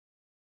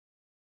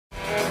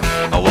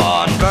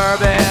want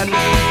bourbon,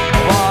 I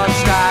want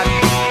scotch,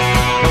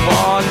 I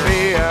want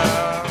beer.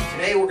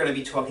 Today we're going to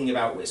be talking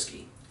about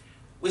whiskey.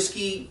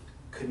 Whiskey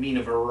could mean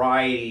a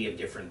variety of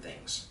different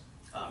things,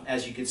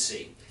 as you can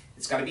see.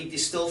 It's got to be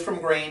distilled from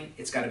grain,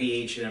 it's got to be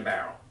aged in a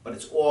barrel, but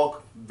it's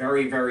all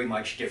very, very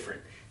much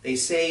different. They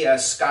say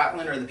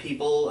Scotland are the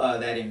people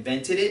that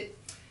invented it.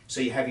 So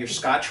you have your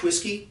Scotch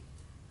whiskey.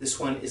 This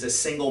one is a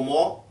single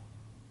malt,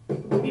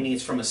 meaning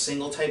it's from a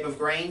single type of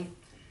grain.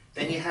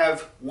 Then you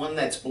have one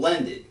that's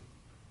blended.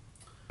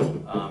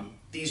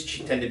 These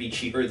tend to be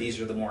cheaper. These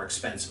are the more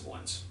expensive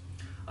ones.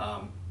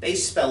 They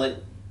spell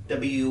it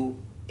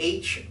W-H-I-S-K-Y,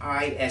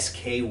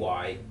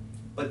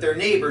 but their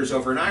neighbors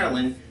over in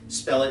Ireland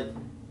spell it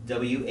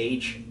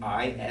W-H-I-S-K-E-Y.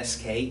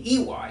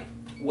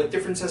 What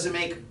difference does it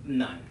make?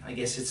 None. I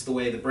guess it's the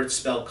way the Brits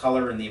spell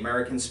color and the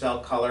Americans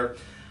spell color.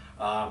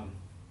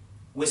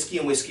 Whiskey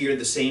and whiskey are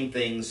the same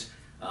things.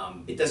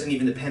 It doesn't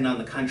even depend on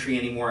the country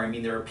anymore. I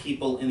mean, there are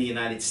people in the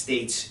United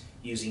States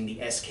using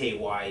the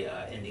S-K-Y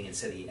ending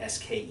instead of the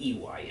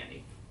S-K-E-Y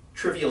ending.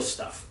 Trivial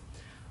stuff.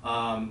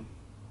 In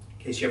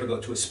case you ever go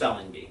to a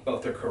spelling bee,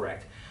 both are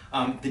correct.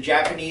 The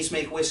Japanese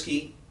make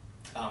whiskey.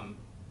 The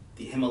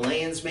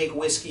Himalayans make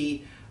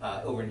whiskey.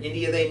 Over in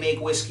India they make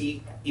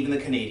whiskey. Even the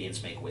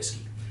Canadians make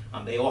whiskey.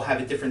 They all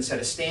have a different set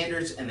of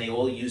standards and they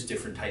all use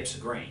different types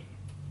of grain.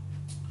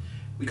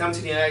 We come to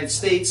the United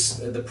States.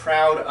 The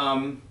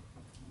proud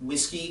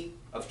whiskey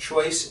of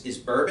choice is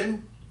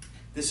bourbon.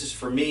 This is,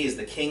 for me, is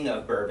the king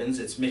of bourbons.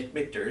 It's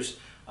Michter's.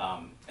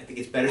 I think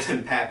it's better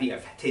than Pappy.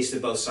 I've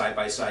tasted both side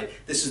by side.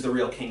 This is the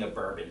real king of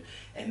bourbon.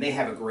 And they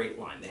have a great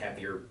line. They have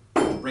your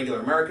regular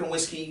American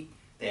whiskey.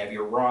 They have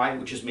your rye,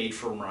 which is made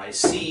from rye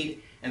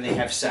seed. And they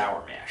have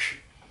sour mash.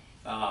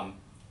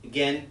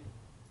 Again,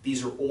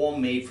 these are all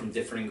made from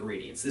different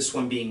ingredients. This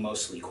one being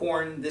mostly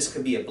corn. This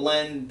could be a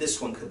blend.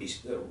 This one could be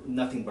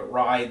nothing but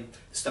rye,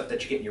 stuff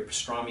that you get in your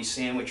pastrami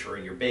sandwich or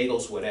in your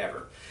bagels,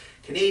 whatever.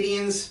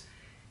 Canadians,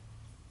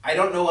 I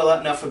don't know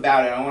enough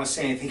about it. I don't want to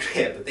say anything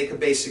bad, but they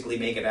could basically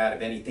make it out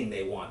of anything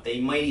they want.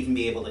 They might even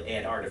be able to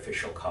add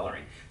artificial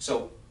coloring.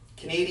 So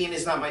Canadian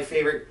is not my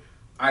favorite.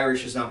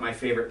 Irish is not my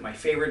favorite. My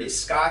favorite is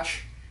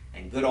Scotch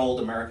and good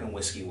old American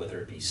whiskey, whether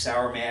it be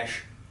sour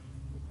mash,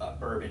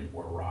 bourbon,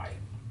 or rye.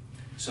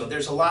 So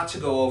there's a lot to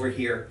go over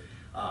here.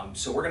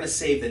 So we're going to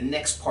save the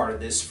next part of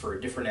this for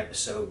a different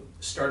episode,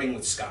 starting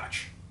with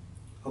Scotch.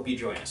 Hope you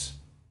join us.